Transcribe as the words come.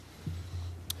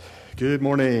Good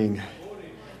morning.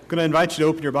 I'm going to invite you to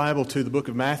open your Bible to the book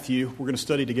of Matthew. We're going to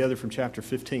study together from chapter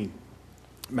 15.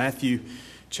 Matthew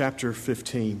chapter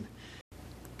 15.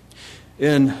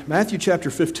 In Matthew chapter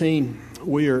 15,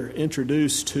 we are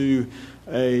introduced to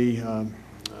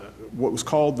what was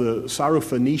called the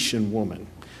Syrophoenician woman.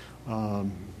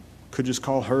 Could just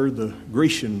call her the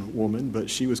Grecian woman, but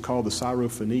she was called the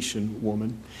Syrophoenician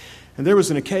woman. And there was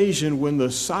an occasion when the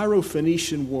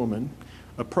Syrophoenician woman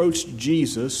approached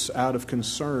Jesus out of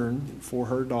concern for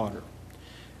her daughter.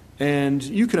 And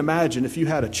you can imagine if you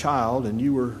had a child and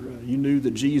you knew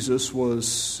that Jesus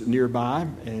was nearby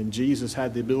and Jesus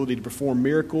had the ability to perform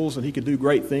miracles and he could do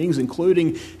great things,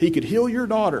 including he could heal your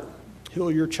daughter,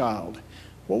 heal your child.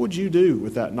 What would you do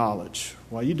with that knowledge?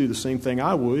 Well, you'd do the same thing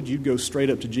I would. You'd go straight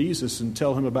up to Jesus and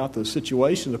tell him about the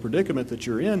situation, the predicament that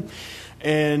you're in,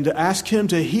 and ask him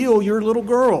to heal your little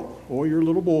girl or your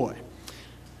little boy.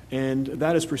 And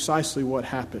that is precisely what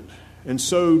happened. And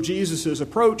so Jesus is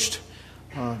approached.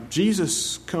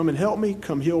 Jesus, come and help me.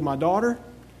 Come heal my daughter.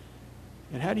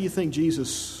 And how do you think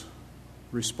Jesus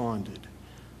responded?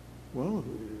 Well,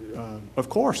 of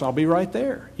course, I'll be right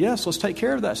there. Yes, let's take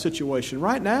care of that situation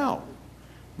right now.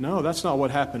 No, that's not what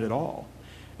happened at all.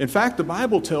 In fact, the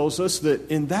Bible tells us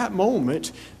that in that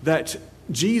moment that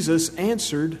Jesus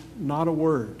answered not a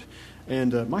word.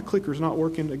 And my clicker's not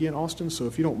working again, Austin, so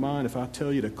if you don't mind, if I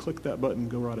tell you to click that button,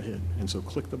 go right ahead. And so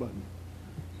click the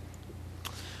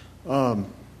button.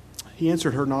 He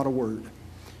answered her not a word.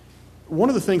 One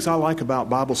of the things I like about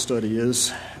Bible study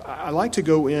is I like to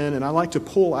go in and I like to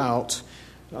pull out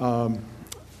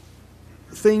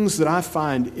things that I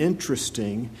find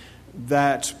interesting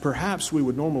that perhaps we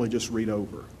would normally just read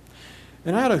over.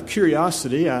 And out of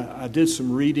curiosity, I did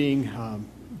some reading,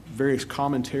 various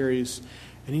commentaries.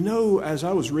 And as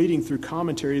I was reading through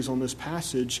commentaries on this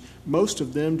passage, most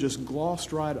of them just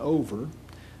glossed right over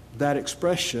that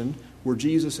expression where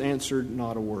Jesus answered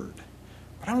not a word.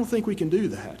 But I don't think we can do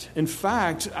that. In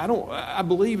fact, I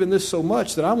believe in this so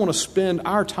much that I want to spend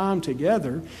our time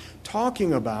together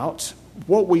talking about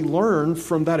what we learned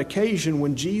from that occasion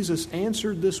when Jesus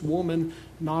answered this woman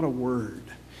not a word.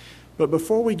 But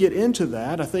before we get into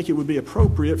that, I think it would be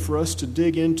appropriate for us to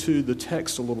dig into the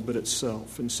text a little bit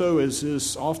itself. And so, as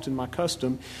is often my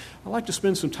custom, I like to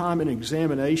spend some time in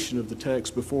examination of the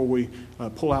text before we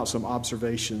pull out some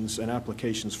observations and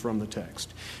applications from the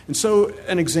text. And so,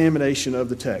 an examination of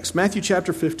the text. Matthew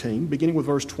chapter 15, beginning with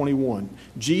verse 21.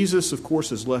 Jesus, of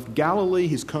course, has left Galilee.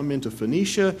 He's come into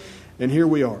Phoenicia, and here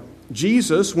we are.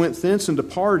 Jesus went thence and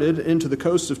departed into the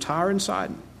coasts of Tyre and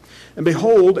Sidon. And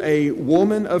behold, a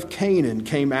woman of Canaan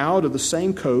came out of the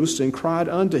same coast and cried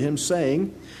unto him,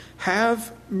 saying,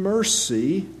 Have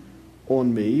mercy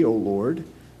on me, O Lord,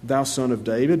 thou son of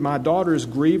David. My daughter is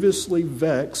grievously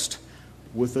vexed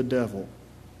with a devil.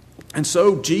 And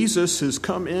so Jesus has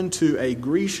come into a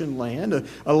Grecian land,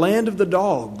 a land of the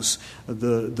dogs,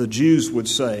 the Jews would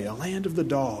say, a land of the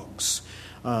dogs,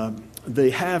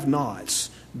 the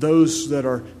have-nots, those that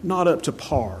are not up to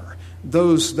par.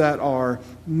 Those that are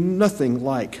nothing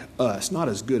like us, not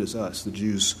as good as us, the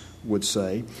Jews would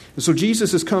say. And so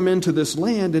Jesus has come into this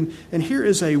land, and here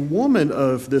is a woman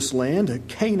of this land, a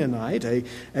Canaanite,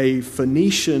 a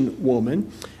Phoenician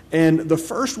woman. And the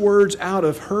first words out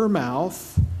of her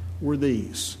mouth were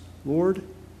these, Lord,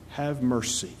 have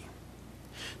mercy.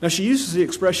 Now, she uses the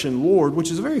expression Lord, which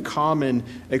is a very common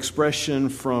expression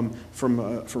from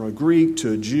a Greek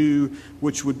to a Jew,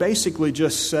 which would basically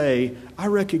just say, I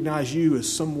recognize you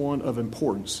as someone of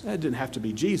importance. That didn't have to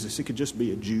be Jesus. It could just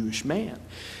be a Jewish man.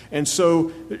 And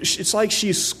so it's like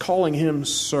she's calling him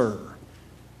sir.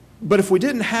 But if we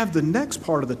didn't have the next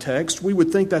part of the text, we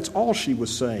would think that's all she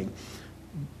was saying.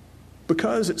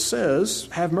 Because it says,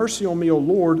 have mercy on me, O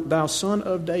Lord, thou son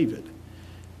of David.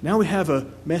 Now we have a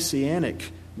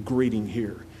messianic greeting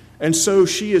here. And so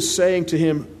she is saying to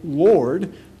him,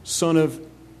 Lord, son of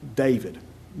David,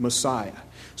 Messiah.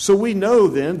 So we know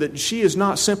then that she is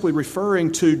not simply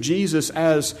referring to Jesus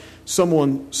as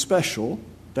someone special,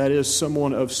 that is,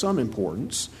 someone of some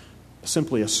importance,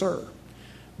 simply a sir.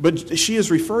 But she is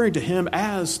referring to him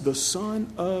as the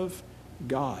Son of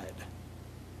God.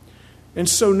 And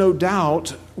so no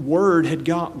doubt word had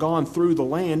gone through the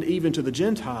land, even to the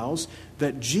Gentiles,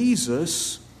 that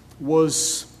Jesus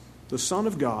was the Son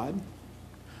of God,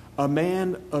 a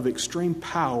man of extreme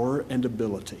power and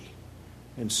ability.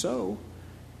 And so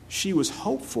she was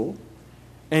hopeful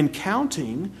and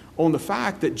counting on the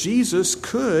fact that Jesus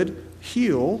could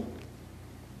heal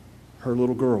her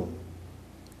little girl.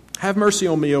 Have mercy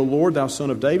on me, O Lord, thou son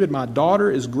of David. My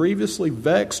daughter is grievously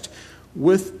vexed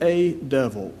with a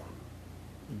devil,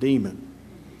 a demon,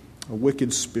 a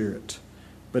wicked spirit.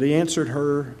 But he answered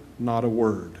her not a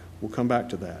word. We'll come back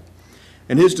to that.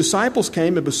 And his disciples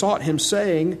came and besought him,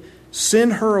 saying,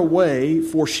 Send her away,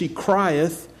 for she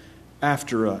crieth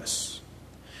after us.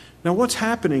 Now what's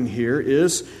happening here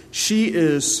is she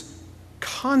is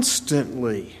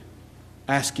constantly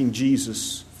asking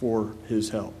Jesus for his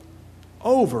help.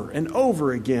 Over and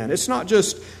over again. It's not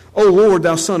just, O Lord,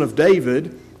 thou son of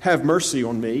David, have mercy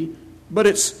on me. But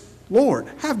it's, Lord,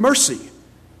 have mercy.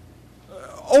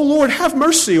 O Lord, have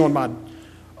mercy on my...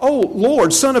 O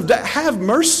Lord, son of David, have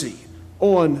mercy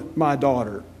on my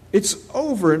daughter. It's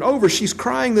over and over. She's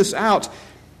crying this out.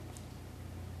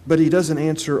 But he doesn't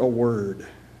answer a word.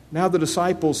 Now the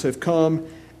disciples have come,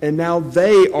 and now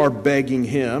they are begging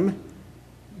him,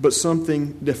 but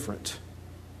something different.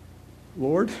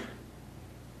 Lord,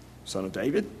 son of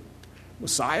David,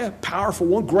 Messiah, powerful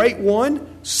one, great one,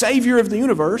 Savior of the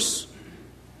universe.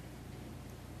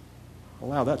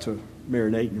 Allow that to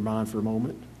marinate in your mind for a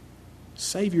moment.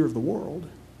 Savior of the world.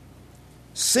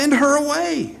 Send her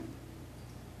away,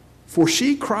 for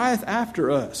she crieth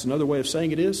after us. Another way of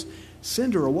saying it is,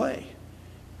 send her away.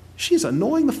 She's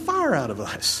annoying the fire out of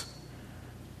us.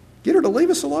 Get her to leave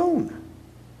us alone.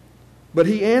 But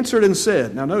he answered and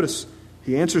said, now notice,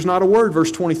 he answers not a word,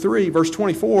 verse 23, verse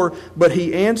 24, but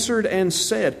he answered and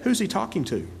said, who's he talking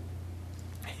to?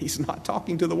 He's not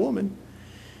talking to the woman.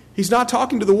 He's not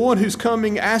talking to the one who's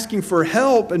coming asking for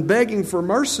help and begging for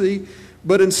mercy,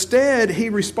 but instead he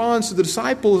responds to the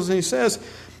disciples and he says,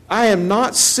 I am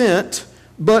not sent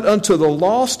but unto the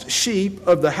lost sheep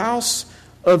of the house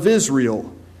of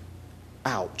Israel.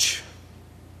 Ouch.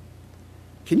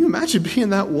 Can you imagine being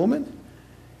that woman?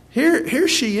 Here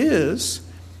she is.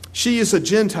 She is a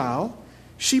Gentile.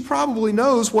 She probably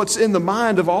knows what's in the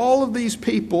mind of all of these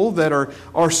people that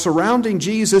are surrounding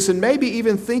Jesus, and maybe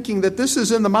even thinking that this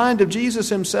is in the mind of Jesus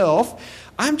himself.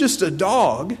 I'm just a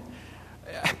dog.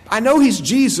 I know he's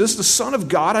Jesus, the Son of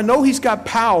God. I know he's got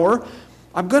power.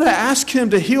 I'm going to ask him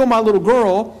to heal my little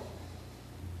girl,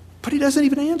 but he doesn't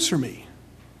even answer me.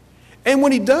 And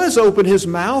when he does open his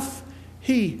mouth,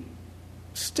 he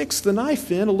sticks the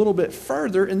knife in a little bit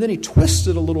further, and then he twists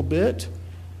it a little bit,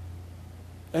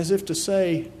 as if to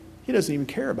say, he doesn't even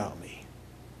care about me.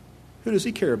 Who does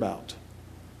he care about?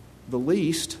 The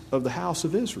least of the house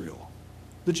of Israel,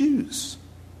 the Jews.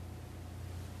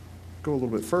 Go a little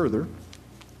bit further.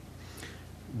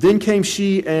 Then came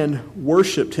she and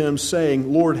worshipped him,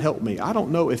 saying, Lord, help me. I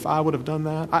don't know if I would have done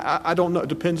that. I don't know. It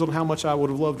depends on how much I would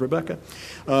have loved Rebecca.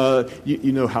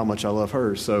 You know how much I love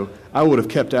her, so I would have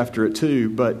kept after it too.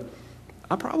 But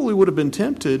I probably would have been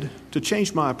tempted to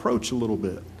change my approach a little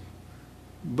bit.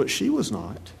 But she was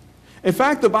not. In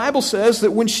fact, the Bible says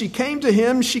that when she came to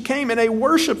him, she came in a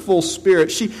worshipful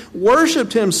spirit. She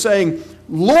worshipped him, saying,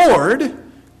 Lord,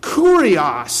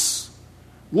 Kurios,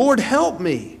 Lord, help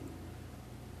me.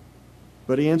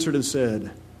 But he answered and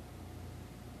said,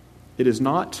 It is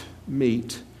not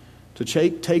meet to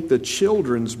take the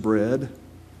children's bread,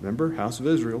 remember, house of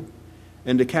Israel,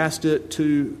 and to cast it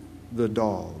to the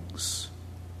dogs.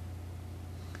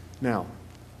 Now,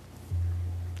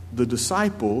 the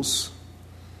disciples,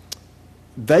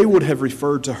 they would have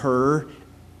referred to her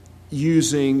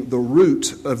using the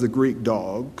root of the Greek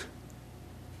dog,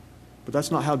 but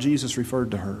that's not how Jesus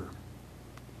referred to her.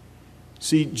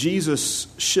 See, Jesus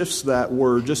shifts that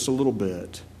word just a little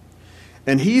bit.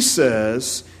 And he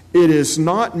says, it is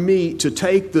not meet to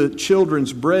take the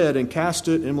children's bread and cast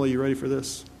it, Emily, you ready for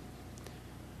this?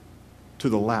 To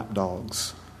the lap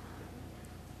dogs,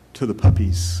 to the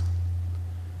puppies,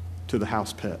 to the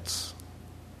house pets.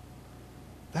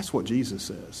 That's what Jesus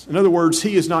says. In other words,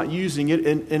 he is not using it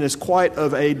in as quite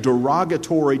of a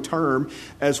derogatory term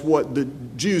as what the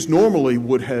Jews normally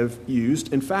would have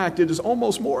used. In fact, it is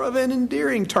almost more of an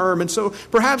endearing term. And so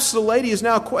perhaps the lady is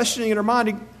now questioning in her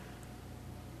mind,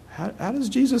 how does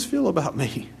Jesus feel about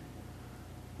me?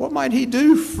 What might he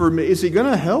do for me? Is he going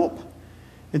to help?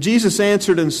 And Jesus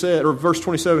answered and said, or verse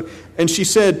 27, and she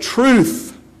said,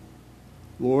 Truth,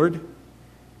 Lord,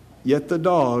 yet the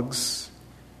dogs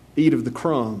eat of the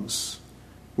crumbs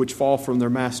which fall from their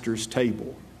master's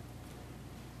table.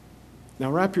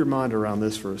 Now wrap your mind around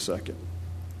this for a second.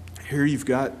 Here you've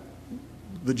got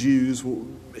the Jews,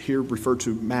 here referred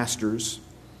to masters.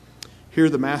 Here are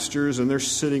the masters, and they're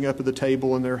sitting up at the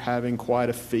table, and they're having quite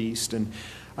a feast. And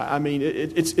I mean,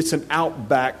 it's an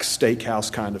Outback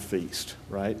Steakhouse kind of feast,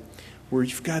 right? Where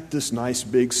you've got this nice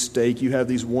big steak, you have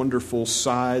these wonderful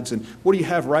sides, and what do you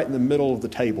have right in the middle of the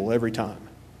table every time?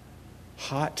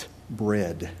 Hot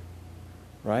bread,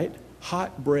 right?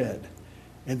 Hot bread.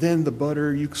 And then the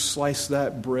butter, you slice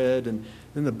that bread, and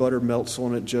then the butter melts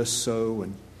on it just so,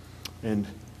 and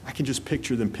I can just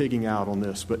picture them pigging out on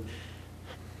this, but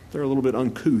they're a little bit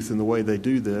uncouth in the way they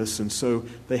do this, and so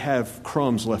they have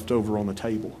crumbs left over on the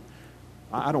table.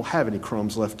 I don't have any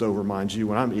crumbs left over, mind you,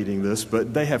 when I'm eating this,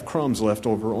 but they have crumbs left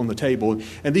over on the table.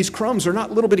 And these crumbs are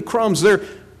not little bitty crumbs, they're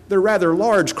rather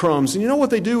large crumbs. And you know what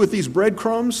they do with these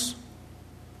breadcrumbs?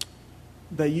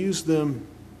 They use them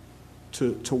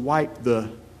to wipe the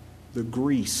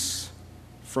grease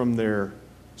from their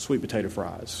sweet potato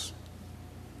fries.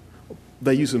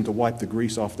 They use them to wipe the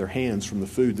grease off their hands from the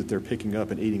food that they're picking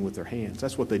up and eating with their hands.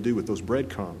 That's what they do with those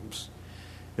breadcrumbs.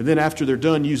 And then after they're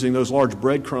done using those large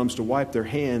breadcrumbs to wipe their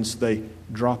hands, they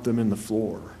drop them in the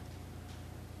floor.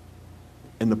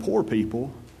 And the poor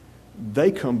people,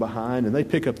 they come behind and they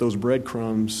pick up those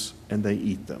breadcrumbs and they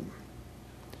eat them.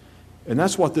 And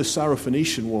that's what this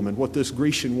Syrophoenician woman, what this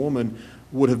Grecian woman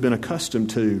would have been accustomed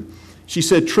to. She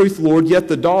said, "Truth, Lord, yet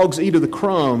the dogs eat of the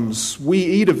crumbs. We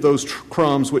eat of those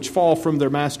crumbs which fall from their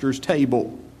master's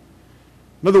table."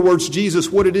 In other words,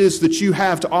 Jesus, what it is that you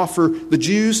have to offer the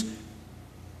Jews,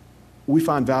 we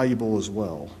find valuable as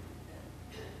well.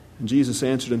 And Jesus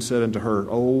answered and said unto her,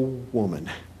 "O woman,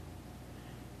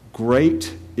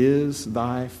 great is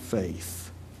thy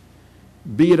faith.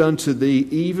 Be it unto thee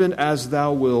even as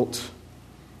thou wilt."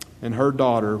 And her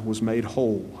daughter was made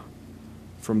whole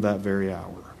from that very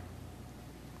hour.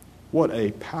 What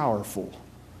a powerful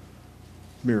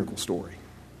miracle story.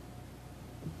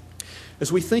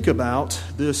 As we think about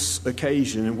this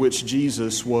occasion in which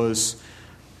Jesus was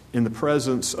in the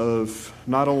presence of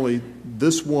not only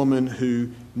this woman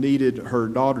who needed her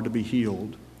daughter to be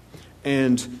healed,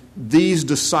 and these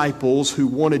disciples who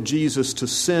wanted Jesus to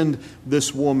send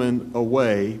this woman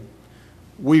away,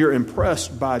 we are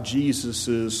impressed by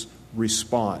Jesus'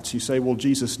 response. You say, well,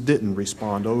 Jesus didn't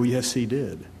respond. Oh, yes, he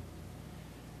did.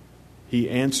 He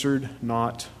answered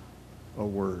not a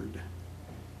word.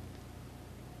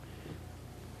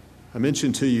 I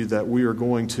mentioned to you that we are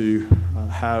going to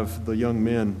have the young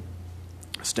men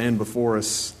stand before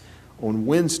us on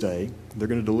Wednesday. They're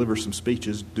going to deliver some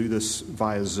speeches, do this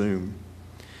via Zoom.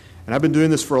 And I've been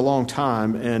doing this for a long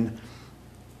time, and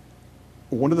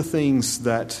one of the things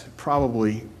that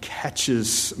probably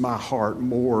catches my heart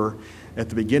more at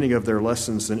the beginning of their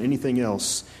lessons than anything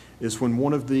else is when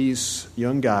one of these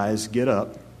young guys get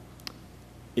up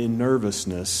in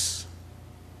nervousness,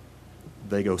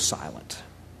 they go silent.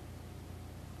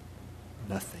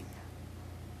 Nothing.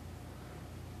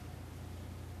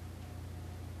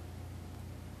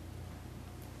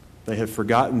 They have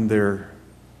forgotten their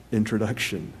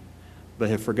introduction. They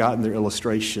have forgotten their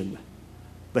illustration.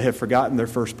 They have forgotten their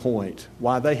first point.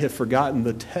 Why? They have forgotten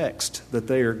the text that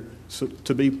they are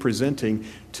to be presenting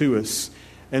to us.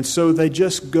 And so they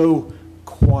just go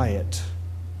quiet.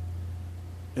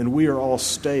 And we are all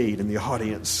stayed in the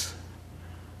audience,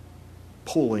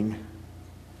 pulling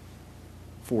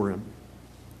for him.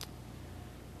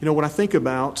 You know, when I think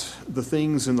about the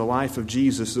things in the life of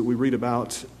Jesus that we read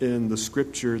about in the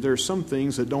Scripture, there are some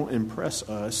things that don't impress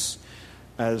us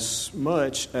as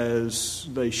much as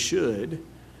they should,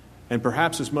 and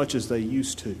perhaps as much as they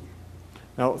used to.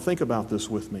 Now, think about this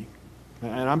with me.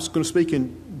 And I'm going to speak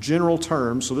in general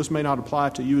terms, so this may not apply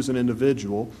to you as an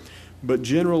individual, but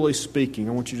generally speaking,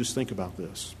 I want you to just think about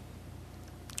this.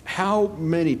 How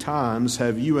many times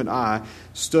have you and I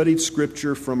studied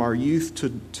Scripture from our youth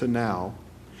to now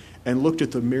and looked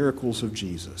at the miracles of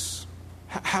Jesus?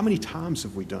 How many times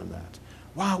have we done that?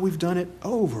 Wow, we've done it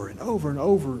over and over and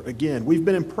over again. We've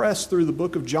been impressed through the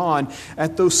book of John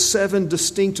at those 7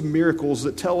 distinct miracles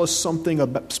that tell us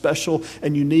something special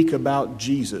and unique about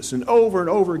Jesus. And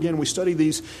over again, we study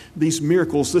these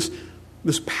miracles,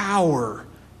 this power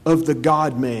of the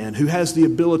God-man who has the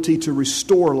ability to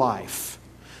restore life,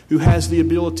 who has the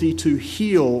ability to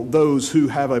heal those who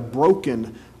have a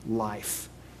broken life.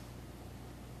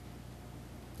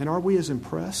 And are we as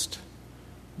impressed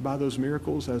by those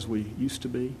miracles as we used to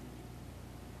be?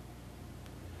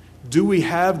 Do we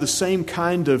have the same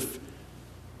kind of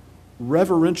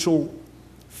reverential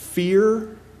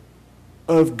fear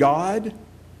of God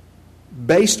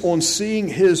based on seeing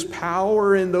His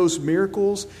power in those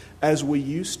miracles as we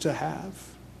used to have?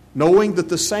 Knowing that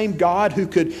the same God who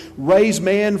could raise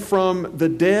man from the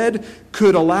dead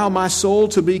could allow my soul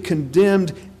to be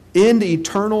condemned in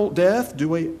eternal death? Do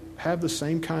we have the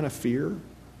same kind of fear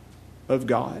of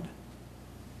God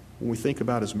when we think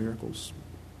about His miracles?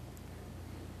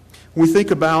 When we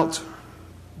think about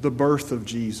the birth of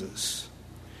Jesus,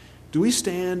 do we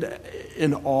stand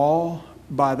in awe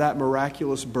by that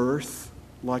miraculous birth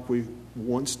like we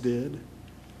once did?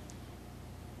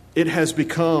 It has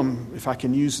become, if I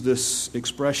can use this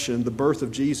expression, the birth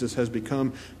of Jesus has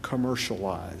become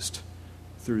commercialized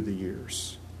through the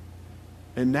years.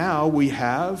 And now we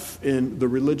have, in the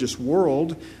religious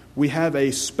world, we have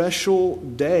a special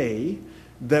day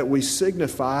that we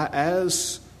signify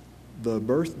as the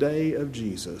birthday of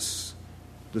Jesus,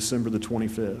 December the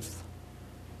 25th.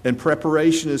 And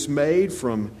preparation is made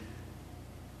from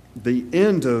the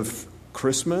end of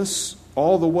Christmas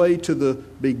all the way to the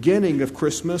beginning of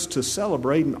Christmas to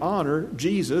celebrate and honor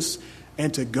Jesus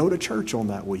and to go to church on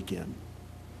that weekend.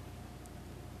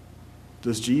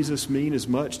 Does Jesus mean as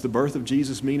much, the birth of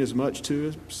Jesus mean as much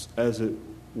to us as it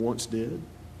once did?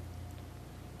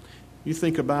 You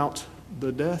think about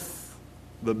the death,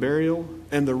 the burial,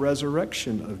 and the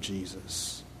resurrection of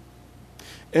Jesus.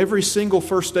 Every single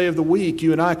first day of the week,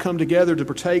 you and I come together to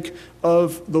partake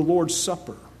of the Lord's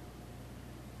Supper.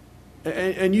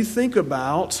 And you think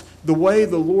about the way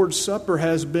the Lord's Supper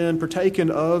has been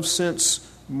partaken of since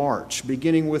March,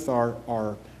 beginning with our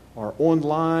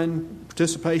online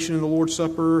participation in the Lord's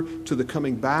Supper, to the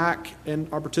coming back and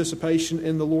our participation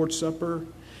in the Lord's Supper,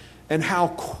 and how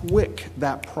quick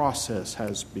that process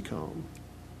has become.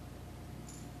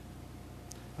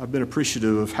 I've been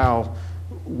appreciative of how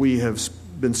we have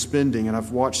been spending, and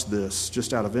I've watched this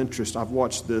just out of interest. I've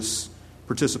watched this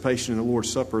participation in the Lord's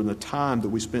Supper and the time that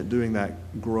we spent doing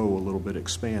that grow a little bit,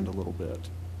 expand a little bit.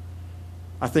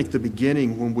 I think the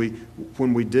beginning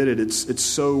when we did it, it's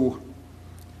so,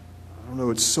 I don't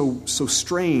know, it's so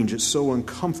strange, it's so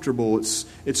uncomfortable, it's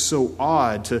so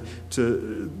odd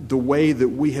to the way that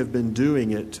we have been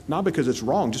doing it, not because it's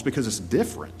wrong, just because it's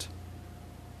different.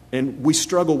 And we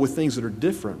struggle with things that are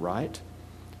different, right?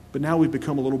 But now we've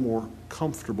become a little more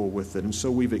comfortable with it, and so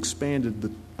we've expanded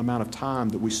the amount of time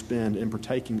that we spend in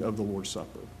partaking of the Lord's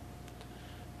Supper.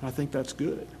 And I think that's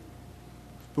good.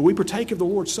 But we partake of the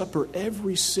Lord's Supper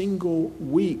every single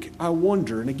week. I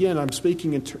wonder, and again, I'm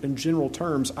speaking in general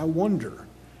terms, I wonder,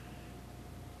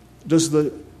 does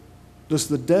the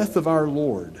death of our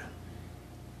Lord,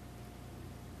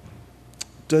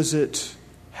 does it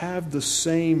have the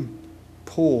same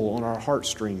pull on our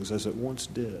heartstrings as it once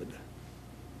did?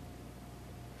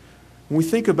 When we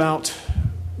think about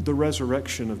the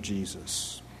resurrection of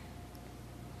Jesus,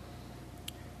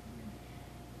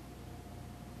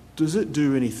 does it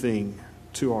do anything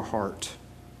to our heart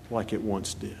like it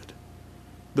once did?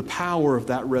 The power of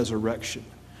that resurrection,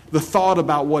 the thought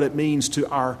about what it means to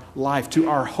our life, to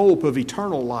our hope of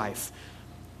eternal life.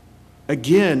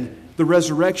 Again, the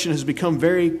resurrection has become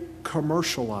very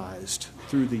commercialized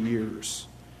through the years,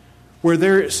 where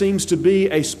there seems to be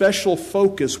a special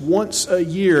focus once a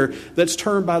year that's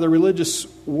termed by the religious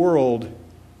world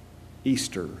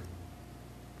Easter.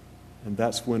 And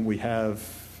that's when we have,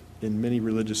 in many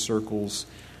religious circles,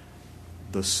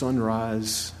 the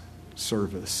sunrise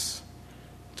service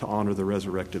to honor the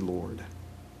resurrected Lord.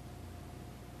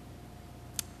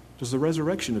 Does the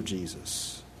resurrection of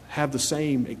Jesus have the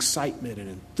same excitement and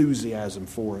enthusiasm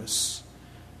for us?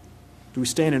 Do we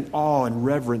stand in awe and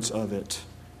reverence of it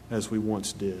as we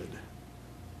once did?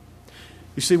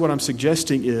 You see, what I'm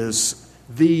suggesting is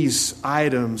these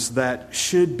items that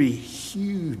should be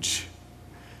huge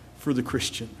for the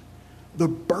Christian: the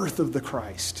birth of the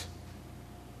Christ,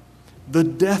 the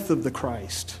death of the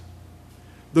Christ,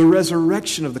 the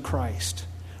resurrection of the Christ,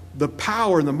 the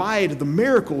power and the might of the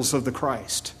miracles of the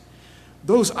Christ.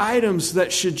 Those items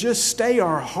that should just stay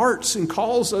our hearts and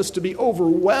cause us to be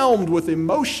overwhelmed with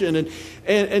emotion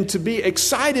and to be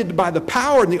excited by the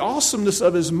power and the awesomeness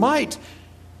of His might.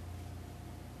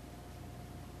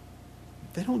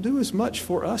 They don't do as much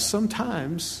for us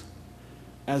sometimes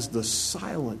as the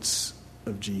silence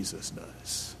of Jesus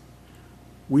does.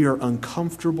 We are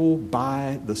uncomfortable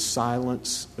by the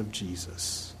silence of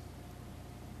Jesus.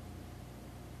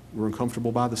 We're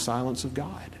uncomfortable by the silence of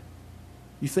God.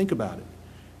 You think about it.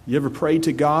 You ever prayed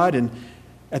to God and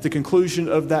at the conclusion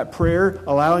of that prayer,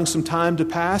 allowing some time to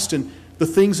pass, and the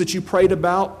things that you prayed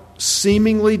about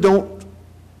seemingly don't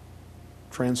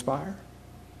transpire?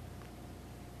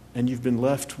 And you've been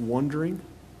left wondering,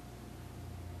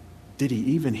 did He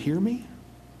even hear me?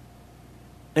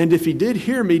 And if He did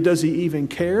hear me, does He even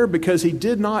care? Because He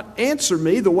did not answer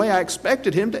me the way I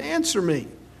expected Him to answer me.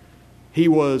 He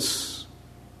was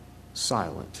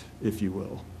silent, if you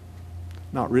will.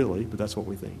 Not really, but that's what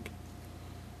we think.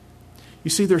 You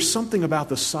see, there's something about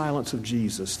the silence of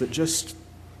Jesus that just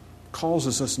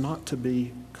causes us not to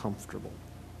be comfortable.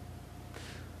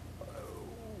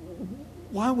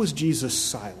 Why was Jesus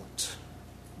silent?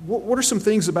 What are some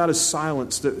things about His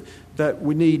silence that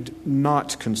we need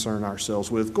not concern ourselves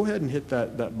with? Go ahead and hit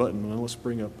that button, and let's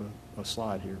bring up a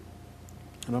slide here.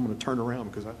 And I'm going to turn around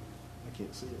because I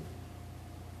can't see it.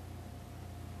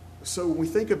 So when we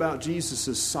think about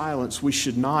Jesus' silence, we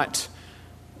should not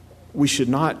we should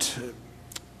not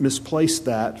misplace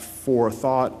that for a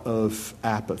thought of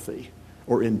apathy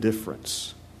or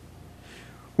indifference.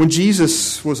 When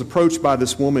Jesus was approached by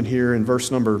this woman here in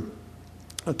verse number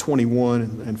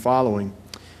 21 and following,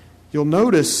 you'll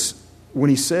notice when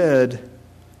he said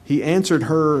he answered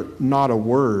her not a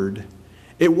word,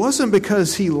 it wasn't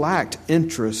because he lacked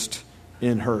interest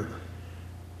in her,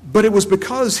 but it was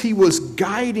because he was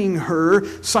guiding her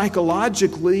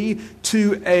psychologically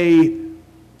to a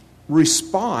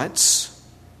response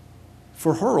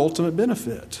for her ultimate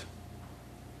benefit.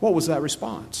 What was that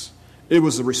response? It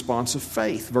was the response of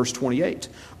faith. Verse 28.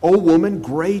 O woman,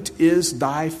 great is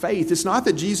thy faith. It's not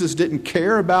that Jesus didn't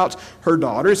care about her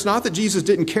daughter. It's not that Jesus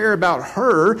didn't care about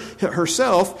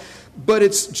herself, but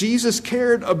it's Jesus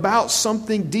cared about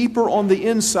something deeper on the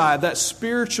inside, that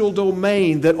spiritual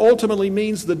domain that ultimately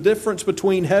means the difference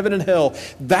between heaven and hell.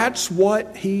 That's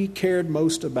what he cared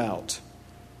most about.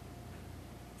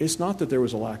 It's not that there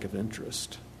was a lack of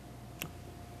interest.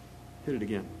 Hit it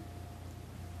again.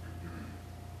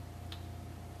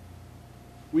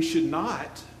 We should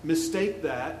not mistake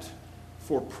that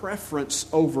for preference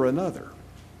over another.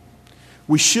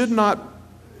 We should not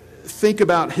think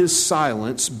about his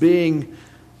silence being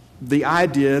the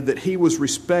idea that he was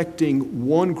respecting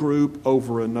one group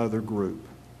over another group.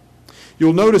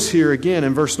 You'll notice here again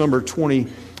in verse number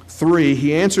 23,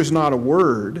 he answers not a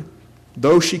word,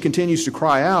 though she continues to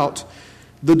cry out.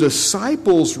 The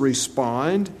disciples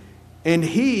respond, and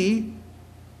he,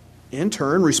 in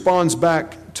turn, responds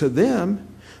back to them.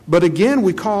 But again,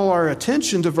 we call our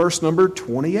attention to verse number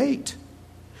 28.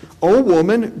 O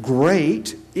woman,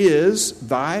 great is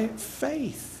thy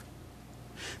faith.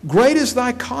 Great is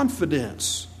thy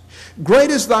confidence. Great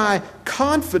is thy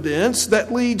confidence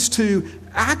that leads to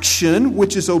action,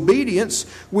 which is obedience,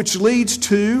 which leads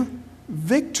to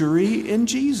victory in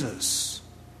Jesus.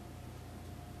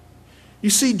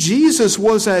 You see, Jesus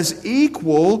was as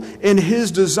equal in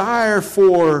his desire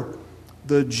for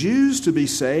the Jews to be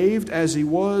saved as he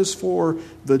was for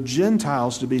the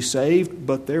Gentiles to be saved,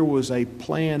 but there was a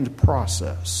planned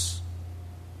process.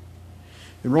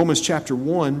 In Romans chapter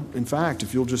 1, in fact,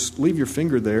 if you'll just leave your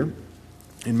finger there,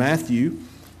 in Matthew,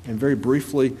 and very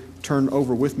briefly turn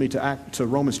over with me to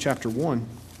Romans chapter 1,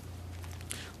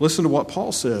 listen to what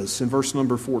Paul says in verse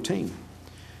number 14.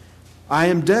 I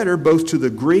am debtor both to the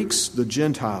Greeks, the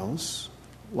Gentiles,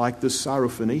 like this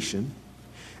Syrophoenician,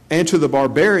 and to the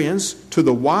barbarians, to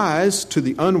the wise, to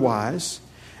the unwise.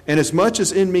 And as much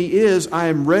as in me is, I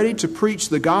am ready to preach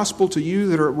the gospel to you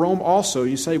that are at Rome also.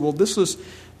 You say, well, this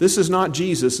is not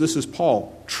Jesus, this is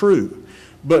Paul. True.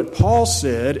 But Paul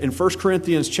said in 1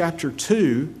 Corinthians chapter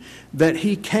 2 that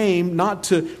he came not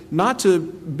to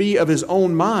be of his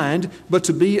own mind, but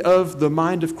to be of the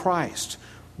mind of Christ.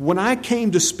 When I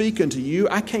came to speak unto you,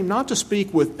 I came not to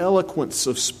speak with eloquence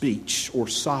of speech or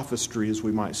sophistry, as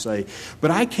we might say,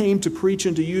 but I came to preach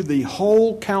unto you the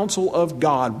whole counsel of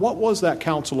God. What was that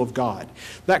counsel of God?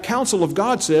 That counsel of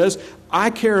God says, I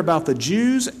care about the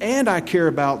Jews and I care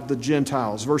about the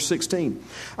Gentiles. Verse 16,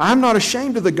 I'm not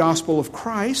ashamed of the gospel of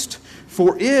Christ,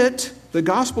 for it, the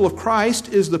gospel of Christ,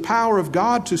 is the power of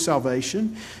God to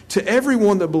salvation, to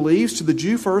everyone that believes, to the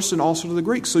Jew first and also to the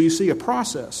Greek. So you see a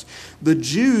process. The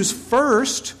Jews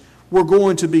first were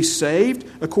going to be saved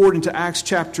according to Acts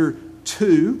chapter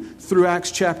 2 through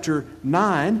Acts chapter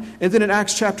 9. And then in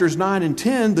Acts chapters 9 and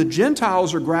 10, the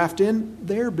Gentiles are grafted in,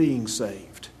 they're being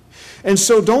saved. And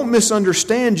so don't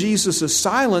misunderstand Jesus'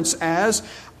 silence as,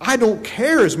 I don't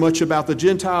care as much about the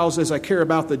Gentiles as I care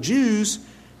about the Jews.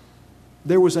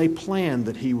 There was a plan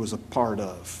that he was a part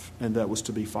of, and that was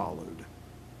to be followed.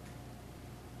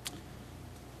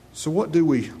 So what do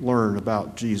we learn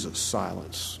about Jesus'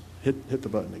 silence? Hit the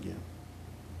button again.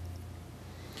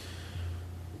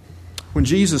 When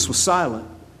Jesus was silent,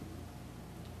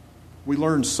 we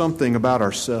learned something about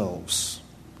ourselves.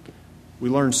 We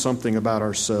learned something about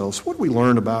ourselves. What do we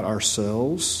learn about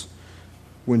ourselves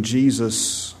when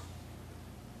Jesus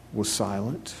was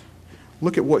silent?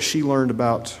 Look at what she learned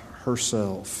about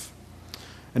herself.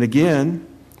 And again,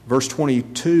 verse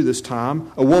 22 this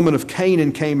time, a woman of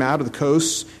Canaan came out of the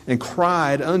coasts and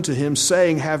cried unto him,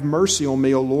 saying, Have mercy on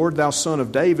me, O Lord, thou son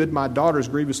of David, my daughter is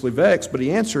grievously vexed. But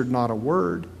he answered not a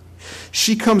word.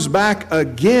 She comes back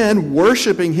again,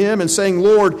 worshiping him and saying,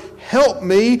 Lord, help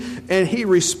me. And he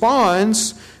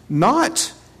responds,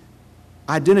 not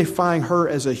identifying her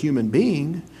as a human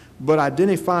being, but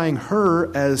identifying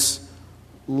her as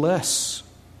less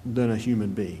than a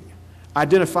human being.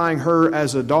 Identifying her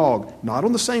as a dog, not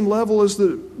on the same level as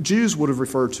the Jews would have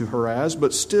referred to her as,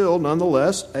 but still,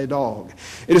 nonetheless, a dog.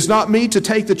 It is not meet to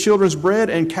take the children's bread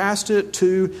and cast it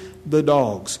to the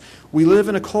dogs. We live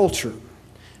in a culture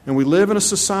and we live in a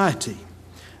society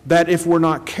that if we're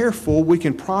not careful, we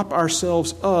can prop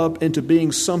ourselves up into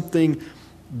being something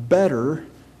better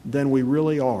than we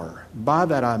really are. By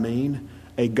that I mean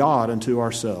a God unto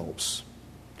ourselves.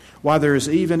 Why, there is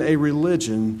even a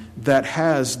religion that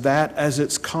has that as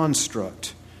its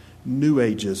construct. New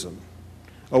Ageism,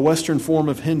 a Western form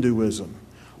of Hinduism.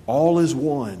 All is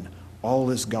one, all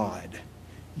is God.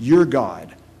 You're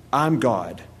God, I'm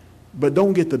God. But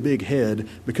don't get the big head,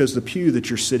 because the pew that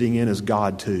you're sitting in is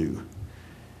God too.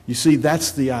 You see,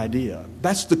 that's the idea.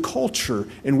 That's the culture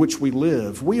in which we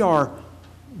live. We are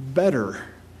better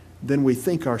than we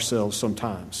think ourselves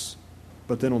sometimes.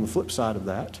 But then on the flip side of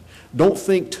that, don't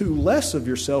think too less of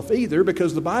yourself either,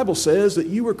 because the Bible says that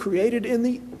you were created in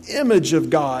the image of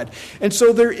God. And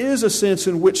so there is a sense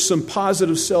in which some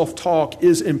positive self-talk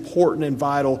is important and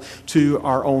vital to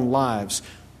our own lives.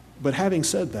 But having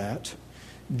said that,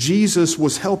 Jesus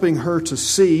was helping her to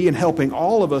see, and helping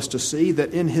all of us to see,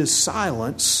 that in His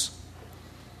silence,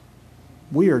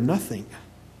 we are nothing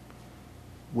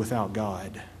without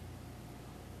God.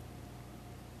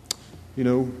 You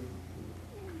know,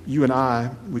 you and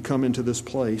I, we come into this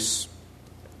place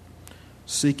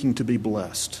seeking to be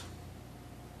blessed.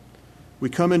 We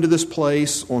come into this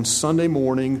place on Sunday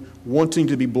morning wanting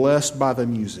to be blessed by the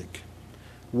music,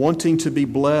 wanting to be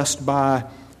blessed by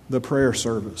the prayer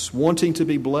service, wanting to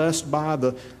be blessed by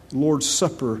the Lord's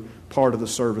Supper part of the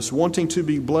service, wanting to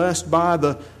be blessed by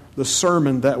the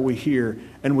sermon that we hear,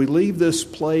 and we leave this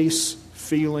place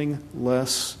feeling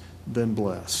less than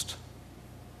blessed.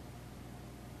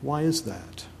 Why is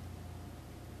that?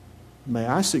 May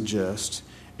I suggest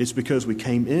it's because we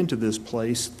came into this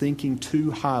place thinking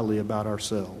too highly about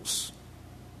ourselves,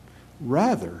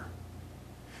 rather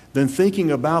than thinking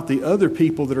about the other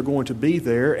people that are going to be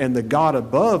there and the God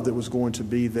above that was going to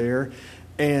be there,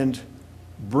 and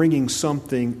bringing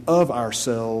something of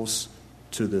ourselves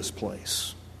to this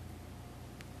place.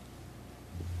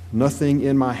 Nothing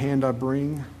in my hand I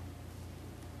bring,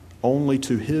 only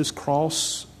to His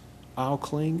cross I'll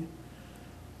cling.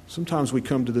 Sometimes we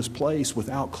come to this place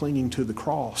without clinging to the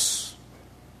cross,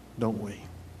 don't we?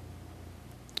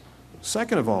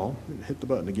 Second of all, hit the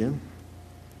button again.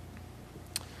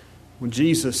 When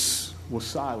Jesus was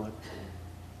silent,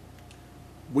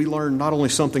 we learned not only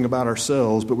something about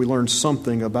ourselves, but we learned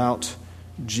something about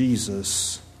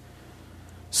Jesus.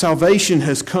 Salvation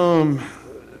has come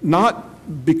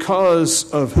not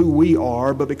because of who we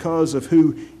are, but because of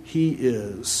who He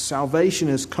is. Salvation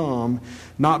has come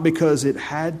not because it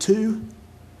had to,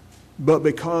 but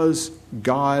because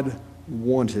God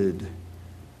wanted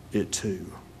it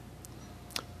to.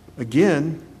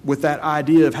 Again, with that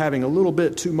idea of having a little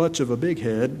bit too much of a big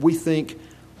head, we think,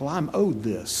 well, I'm owed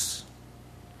this.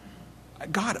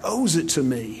 God owes it to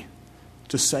me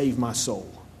to save my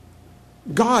soul.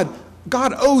 God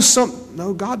owes something.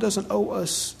 No, God doesn't owe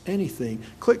us anything.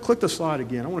 Click the slide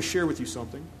again. I want to share with you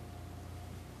something.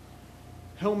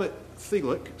 Helmut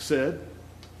Thielich said,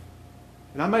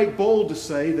 and I make bold to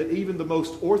say that even the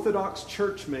most orthodox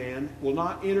churchman will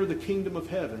not enter the kingdom of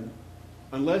heaven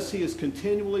unless he is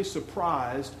continually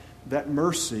surprised that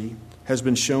mercy has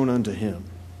been shown unto him.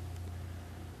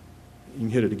 You can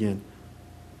hit it again.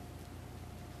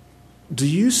 Do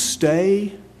you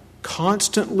stay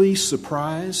constantly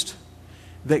surprised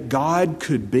that God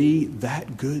could be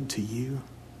that good to you?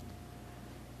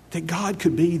 That God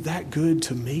could be that good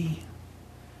to me?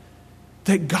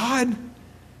 That God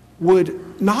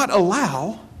would not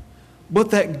allow,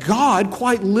 but that God,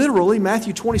 quite literally,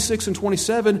 Matthew 26 and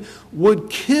 27, would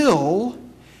kill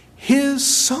His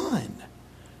Son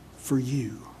for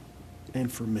you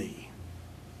and for me.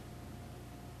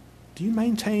 Do you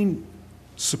maintain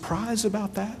surprise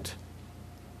about that?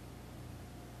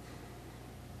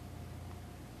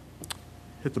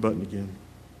 Hit the button again.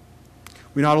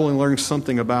 We not only learned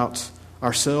something about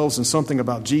ourselves and something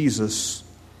about Jesus,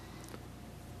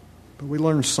 but we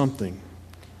learned something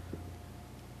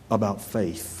about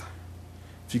faith.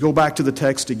 If you go back to the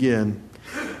text again,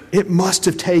 it must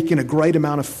have taken a great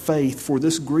amount of faith for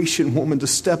this Grecian woman to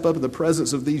step up in the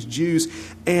presence of these Jews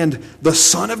and the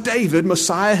Son of David,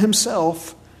 Messiah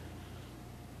himself,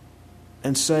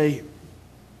 and say,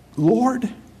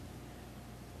 Lord,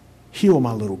 heal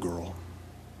my little girl.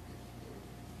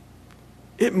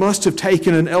 It must have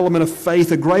taken an element of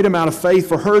faith, a great amount of faith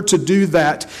for her to do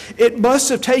that. It must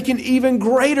have taken even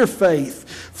greater faith.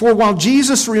 For while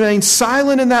Jesus remained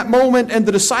silent in that moment and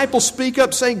the disciples speak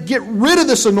up saying, get rid of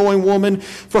this annoying woman,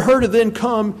 for her to then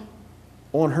come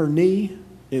on her knee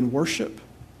in worship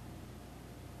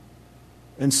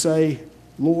and say,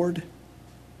 Lord,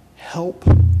 help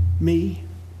me.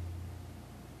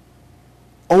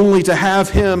 only to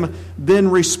have him then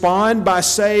respond by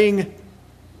saying,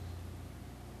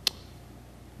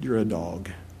 "You're a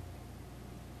dog."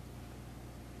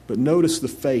 But notice the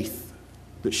faith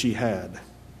that she had.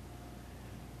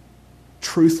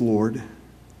 "Truth, Lord,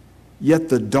 yet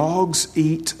the dogs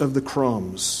eat of the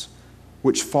crumbs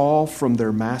which fall from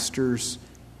their master's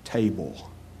table."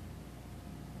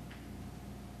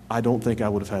 I don't think I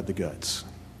would have had the guts.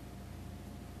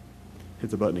 Hit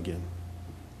the button again.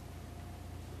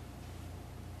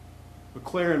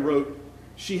 McLaren wrote,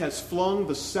 "She has flung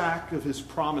the sack of his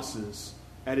promises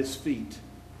at his feet,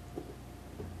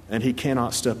 and he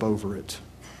cannot step over it."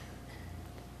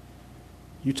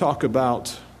 You talk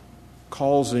about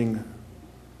causing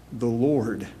the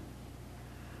Lord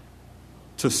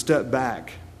to step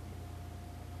back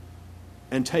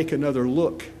and take another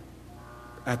look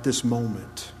at this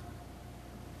moment.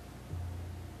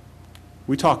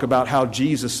 We talk about how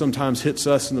Jesus sometimes hits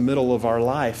us in the middle of our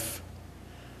life.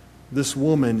 This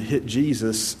woman hit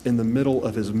Jesus in the middle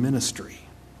of his ministry.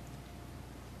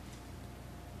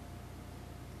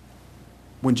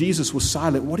 When Jesus was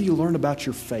silent, what do you learn about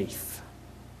your faith?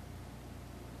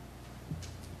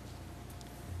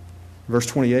 Verse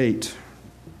 28,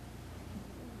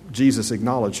 Jesus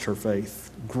acknowledged her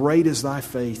faith. "Great is thy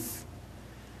faith.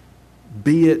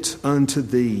 Be it unto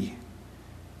thee,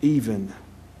 even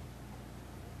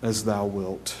as thou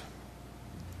wilt."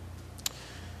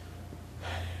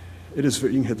 It is, you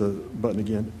can hit the button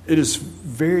again. It is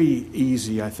very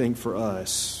easy, I think, for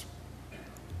us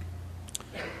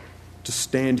to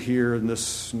stand here in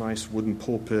this nice wooden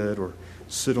pulpit, or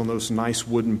sit on those nice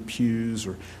wooden pews,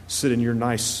 or sit in your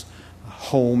nice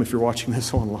home if you're watching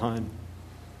this online,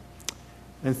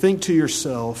 and think to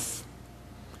yourself,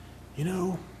 you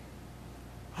know,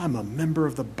 I'm a member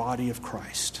of the body of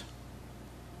Christ.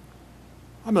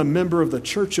 I'm a member of the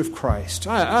church of Christ.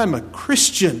 I'm a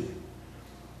Christian.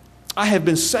 I have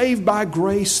been saved by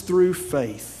grace through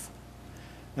faith,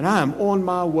 and I am on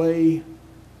my way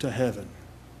to heaven.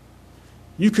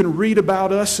 You can read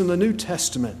about us in the New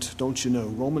Testament, don't you know?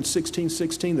 Romans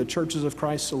 16:16, the churches of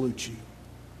Christ salute you.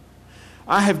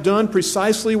 I have done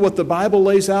precisely what the Bible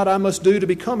lays out I must do to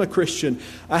become a Christian.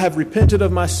 I have repented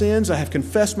of my sins. I have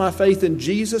confessed my faith in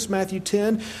Jesus, Matthew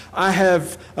 10. I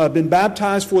have been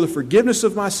baptized for the forgiveness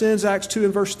of my sins, Acts 2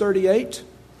 and verse 38.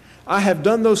 I have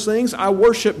done those things. I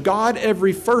worship God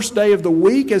every first day of the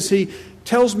week as He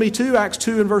tells me to, Acts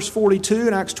 2 and verse 42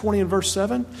 and Acts 20 and verse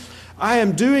 7. I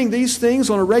am doing these things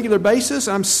on a regular basis.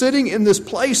 I'm sitting in this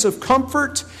place of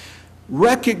comfort,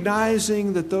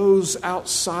 recognizing that those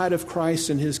outside of Christ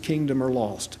and His kingdom are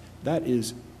lost. That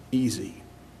is easy.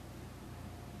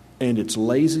 And it's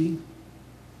lazy.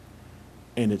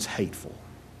 And it's hateful.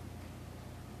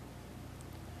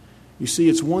 You see,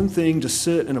 it's one thing to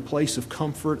sit in a place of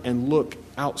comfort and look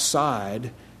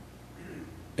outside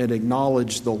and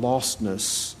acknowledge the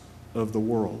lostness of the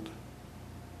world.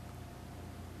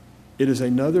 It is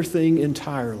another thing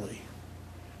entirely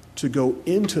to go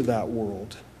into that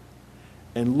world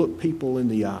and look people in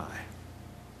the eye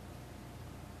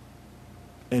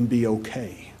and be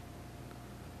okay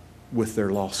with their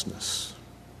lostness.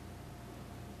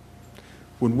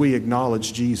 When we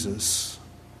acknowledge Jesus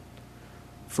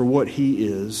for what He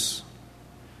is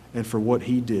and for what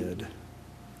He did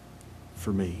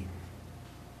for me.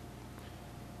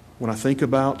 When I think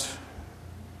about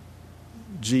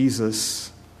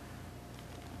Jesus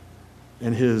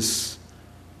and His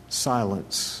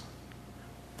silence,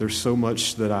 there's so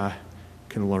much that I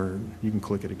can learn. You can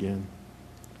click it again.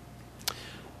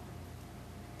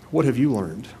 What have you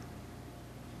learned?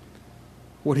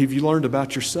 What have you learned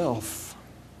about yourself?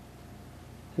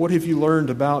 What have you learned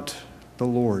about the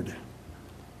Lord?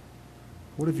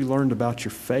 What have you learned about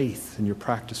your faith and your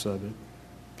practice of it?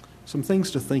 Some things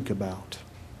to think about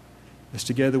as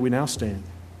together we now stand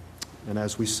and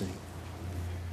as we sing.